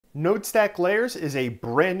Node Stack Layers is a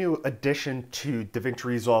brand new addition to DaVinci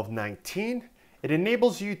Resolve 19. It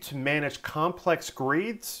enables you to manage complex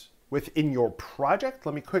grades within your project.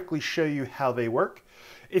 Let me quickly show you how they work.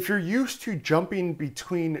 If you're used to jumping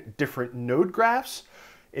between different node graphs,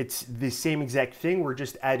 it's the same exact thing. We're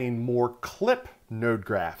just adding more clip node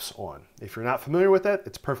graphs on. If you're not familiar with that,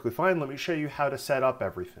 it's perfectly fine. Let me show you how to set up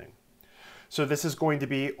everything. So this is going to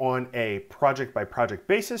be on a project by project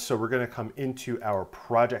basis. So we're going to come into our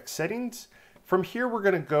project settings. From here, we're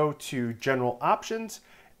going to go to general options.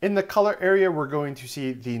 In the color area, we're going to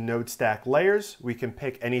see the node stack layers. We can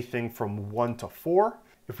pick anything from 1 to 4.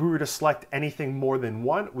 If we were to select anything more than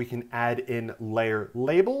 1, we can add in layer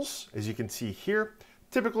labels, as you can see here.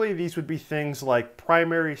 Typically, these would be things like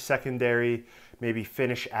primary, secondary, maybe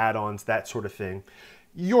finish add-ons, that sort of thing.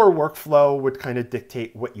 Your workflow would kind of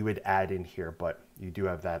dictate what you would add in here, but you do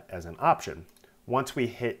have that as an option. Once we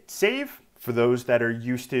hit save, for those that are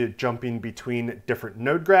used to jumping between different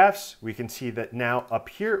node graphs, we can see that now up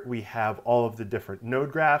here we have all of the different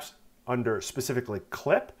node graphs under specifically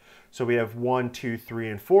clip. So we have 1, 2, 3,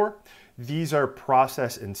 and 4. These are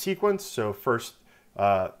process in sequence. So first,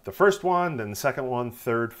 the first one, then the second one,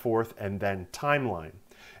 third, fourth, and then timeline.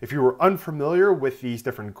 If you were unfamiliar with these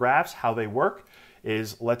different graphs, how they work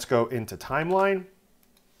is let's go into timeline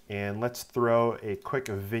and let's throw a quick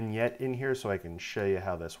vignette in here so I can show you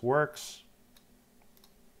how this works.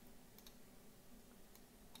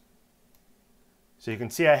 So you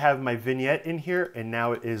can see I have my vignette in here and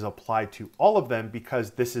now it is applied to all of them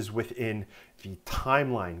because this is within the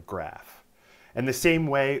timeline graph. And the same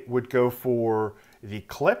way would go for the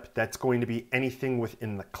clip. That's going to be anything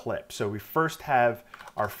within the clip. So we first have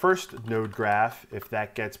our first node graph. If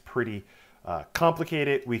that gets pretty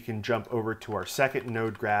complicated, we can jump over to our second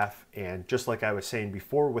node graph, and just like I was saying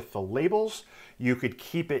before with the labels, you could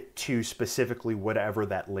keep it to specifically whatever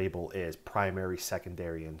that label is, primary,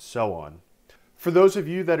 secondary, and so on. For those of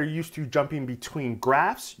you that are used to jumping between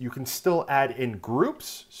graphs, you can still add in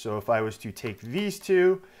groups. So if I was to take these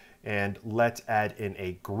two and let's add in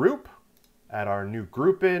a group, add our new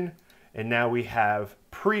group in, and now we have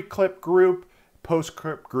pre-clip group,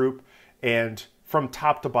 post-clip group, and from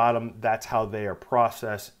top to bottom, that's how they are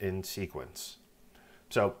processed in sequence.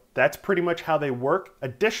 So that's pretty much how they work.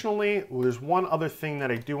 Additionally, there's one other thing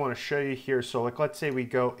that I do want to show you here. So like, let's say we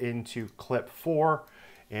go into clip 4,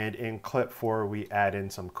 and in clip 4, we add in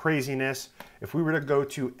some craziness. If we were to go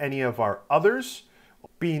to any of our others,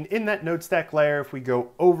 being in that node stack layer, if we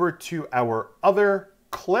go over to our other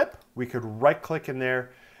clip, we could right click in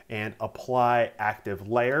there and apply active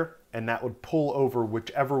layer, and that would pull over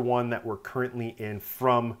whichever one that we're currently in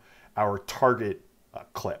from our target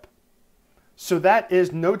clip. So that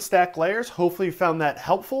is node stack layers. Hopefully you found that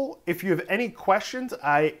helpful. If you have any questions,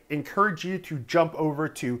 I encourage you to jump over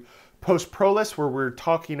to Post Pro List, where we're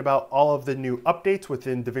talking about all of the new updates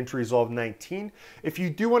within DaVinci Resolve 19. If you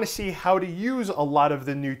do want to see how to use a lot of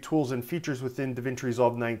the new tools and features within DaVinci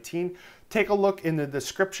Resolve 19, take a look in the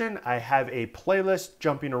description. I have a playlist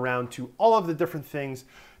jumping around to all of the different things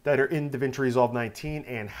that are in DaVinci Resolve 19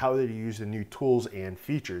 and how to use the new tools and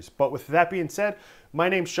features. But with that being said, my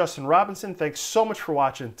name's Justin Robinson. Thanks so much for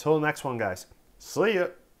watching. Until the next one, guys. See ya.